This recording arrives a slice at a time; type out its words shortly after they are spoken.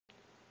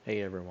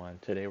Hey everyone,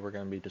 today we're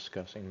going to be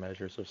discussing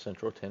measures of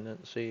central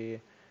tendency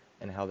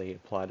and how they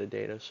apply to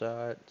data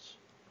sets.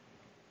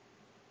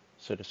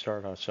 So to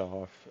start us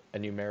off, a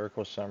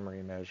numerical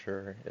summary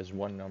measure is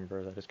one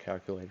number that is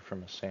calculated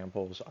from a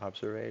sample's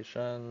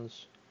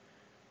observations.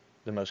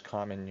 The most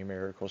common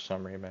numerical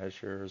summary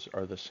measures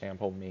are the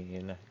sample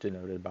mean,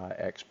 denoted by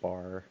x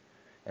bar,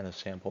 and the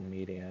sample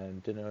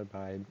median, denoted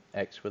by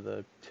x with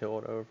a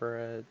tilde over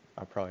it.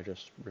 I'll probably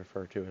just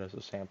refer to it as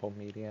a sample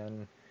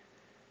median.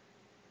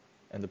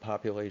 And the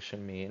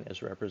population mean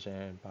is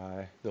represented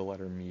by the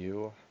letter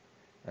mu,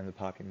 and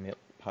the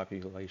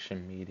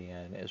population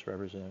median is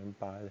represented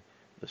by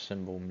the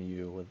symbol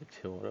mu with a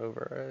tilde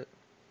over it.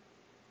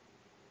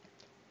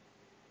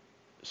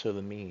 So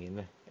the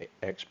mean,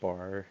 x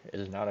bar,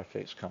 is not a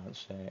fixed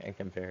constant and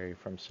can vary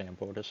from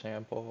sample to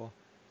sample.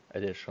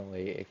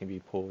 Additionally, it can be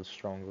pulled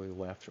strongly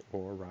left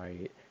or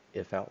right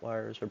if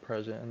outliers are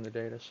present in the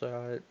data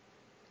set.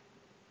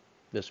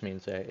 This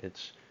means that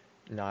it's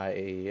not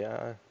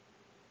a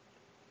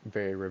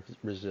very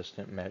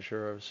resistant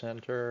measure of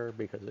center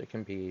because it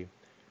can be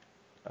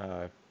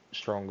uh,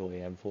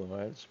 strongly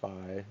influenced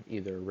by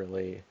either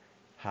really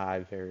high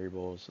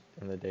variables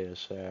in the data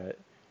set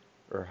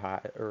or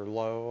high or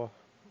low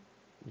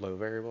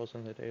variables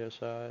in the data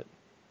set.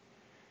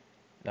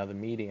 Now the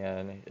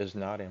median is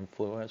not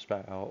influenced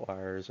by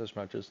outliers as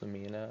much as the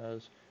mean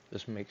is.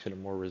 This makes it a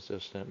more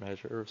resistant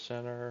measure of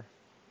center.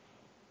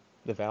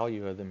 The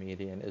value of the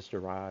median is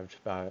derived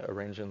by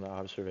arranging the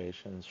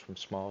observations from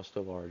smallest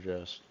to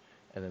largest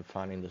and then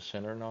finding the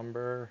center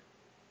number.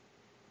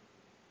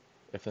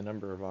 If the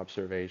number of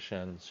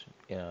observations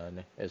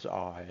n is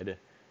odd,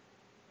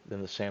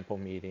 then the sample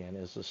median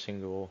is the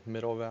single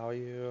middle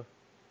value.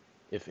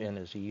 If n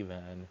is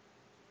even,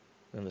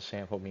 then the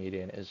sample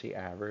median is the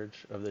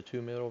average of the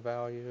two middle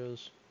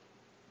values.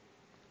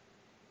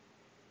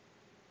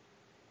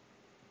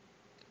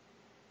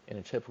 In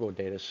a typical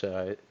data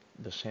set,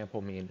 the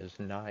sample mean is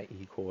not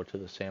equal to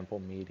the sample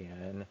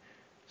median,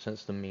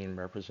 since the mean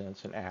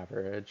represents an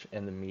average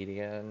and the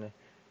median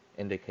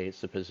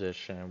indicates the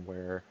position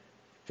where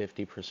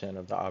 50%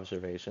 of the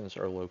observations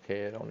are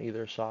located on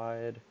either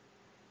side.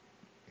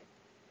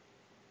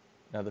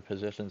 Now the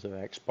positions of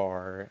x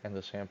bar and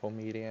the sample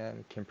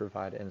median can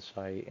provide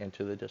insight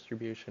into the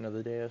distribution of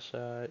the data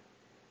set.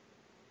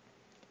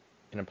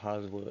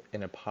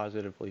 In a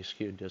positively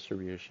skewed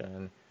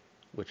distribution,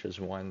 which is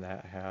one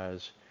that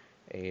has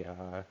a,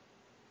 uh,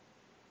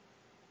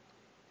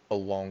 a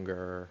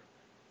longer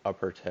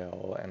upper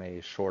tail and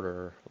a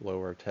shorter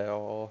lower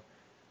tail,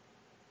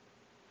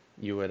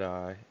 you would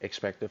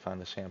expect to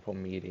find the sample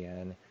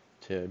median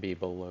to be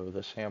below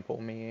the sample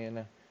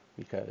mean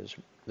because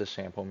the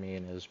sample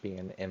mean is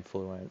being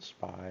influenced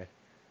by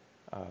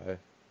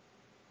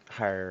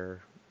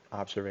higher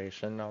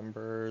observation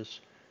numbers,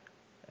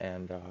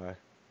 and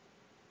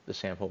the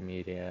sample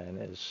median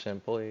is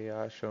simply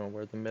showing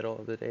where the middle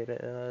of the data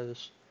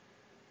is.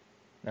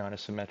 Now, in a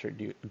symmetric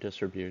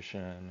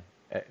distribution,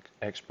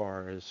 x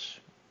bar is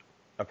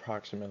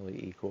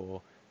approximately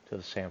equal to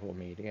the sample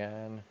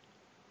median.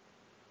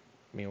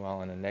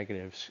 Meanwhile, in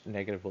a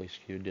negatively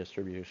skewed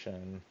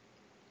distribution,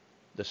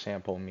 the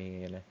sample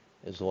mean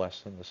is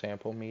less than the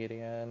sample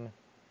median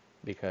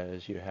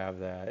because you have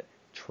that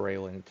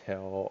trailing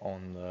tail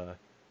on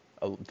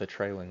the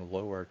trailing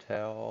lower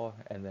tail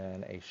and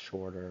then a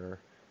shorter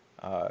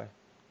uh,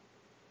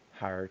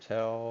 higher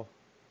tail,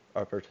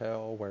 upper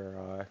tail,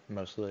 where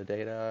most of the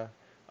data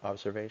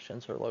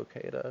observations are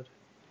located.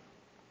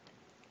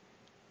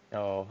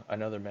 Now,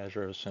 another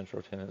measure of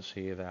central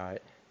tendency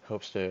that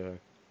hopes to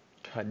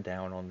cut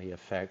down on the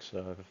effects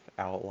of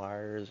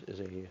outliers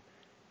is a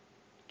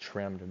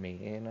trimmed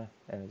mean,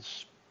 and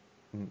it's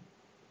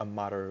a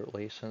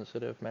moderately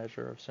sensitive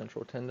measure of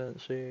central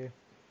tendency.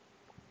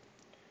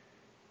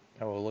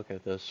 Now we'll look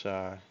at this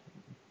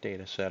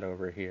data set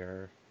over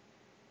here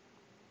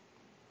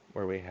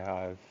where we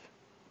have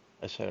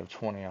a set of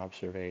 20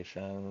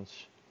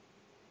 observations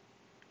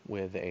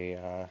with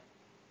a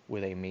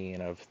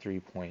mean of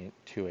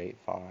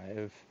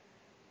 3.285,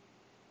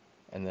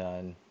 and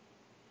then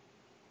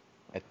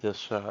at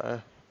this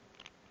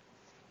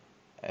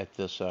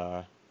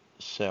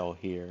cell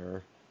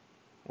here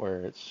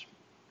where it's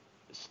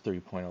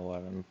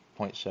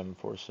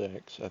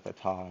 3.11.746 at the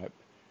top,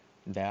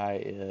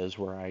 that is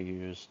where I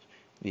used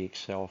the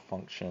Excel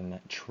function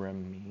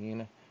trim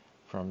mean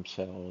from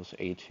cells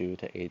A2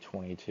 to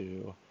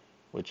A22,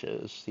 which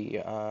is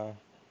the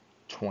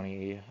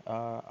 20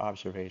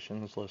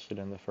 observations listed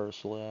in the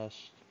first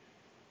list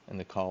in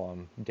the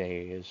column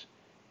days,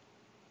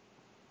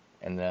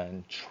 and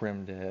then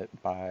trimmed it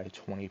by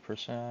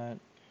 20%,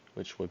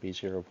 which would be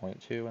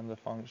 0.2 in the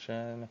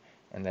function,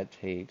 and that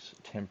takes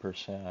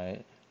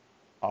 10%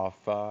 off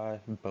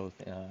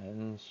both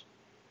ends.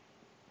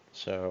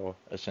 So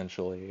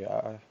essentially,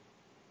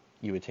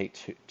 you would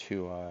take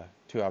two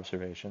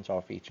observations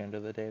off each end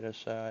of the data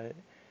set,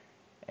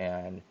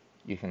 and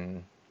you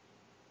can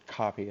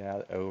copy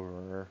that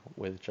over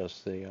with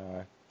just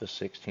the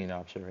 16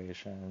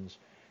 observations,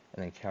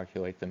 and then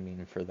calculate the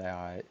mean for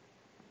that,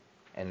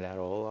 and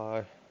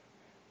that'll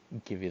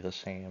give you the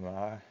same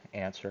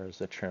answer as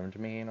the trimmed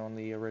mean on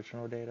the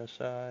original data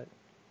set.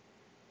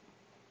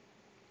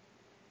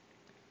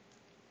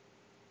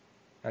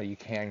 Now you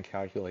can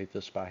calculate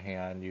this by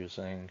hand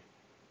using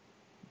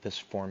this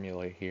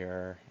formula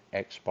here,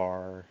 X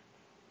bar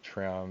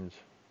trimmed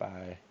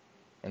by,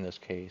 in this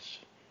case,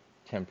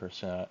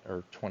 10%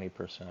 or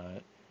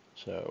 20%.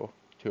 So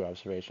 2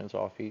 observations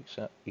off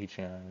each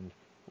end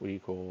would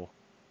equal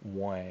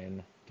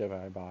 1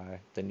 divided by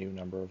the new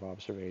number of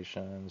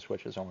observations,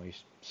 which is only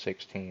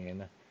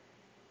 16.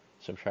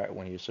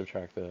 When you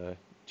subtract the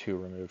 2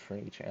 removed from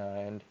each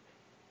end,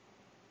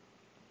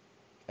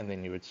 and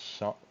then you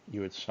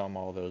would sum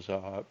all those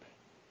up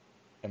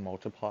and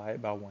multiply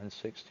it by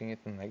 1/16,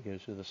 and that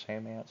gives you the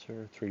same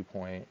answer,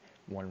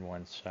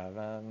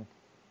 3.117.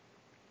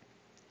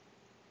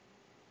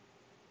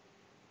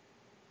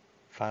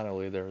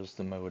 Finally, there's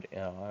the mode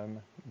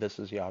M. This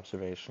is the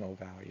observational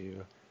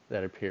value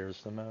that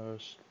appears the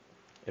most.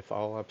 If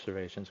all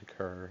observations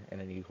occur in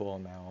an equal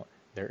amount,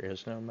 there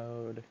is no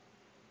mode.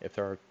 If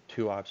there are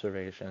 2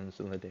 observations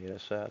in the data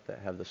set that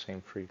have the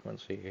same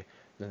frequency,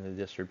 then the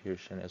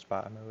distribution is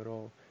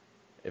bimodal.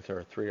 If there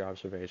are 3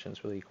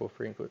 observations with equal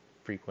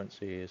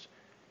frequencies,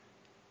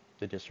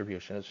 the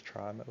distribution is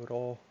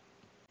trimodal.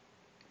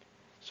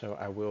 So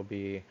I will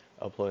be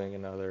uploading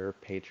another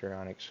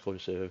Patreon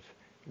exclusive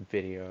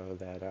video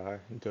that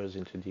goes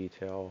into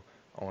detail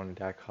on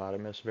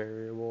dichotomous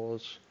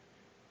variables.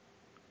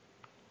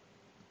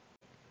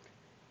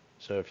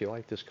 So if you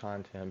like this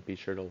content, be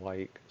sure to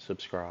like,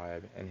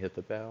 subscribe, and hit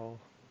the bell.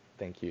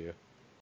 Thank you.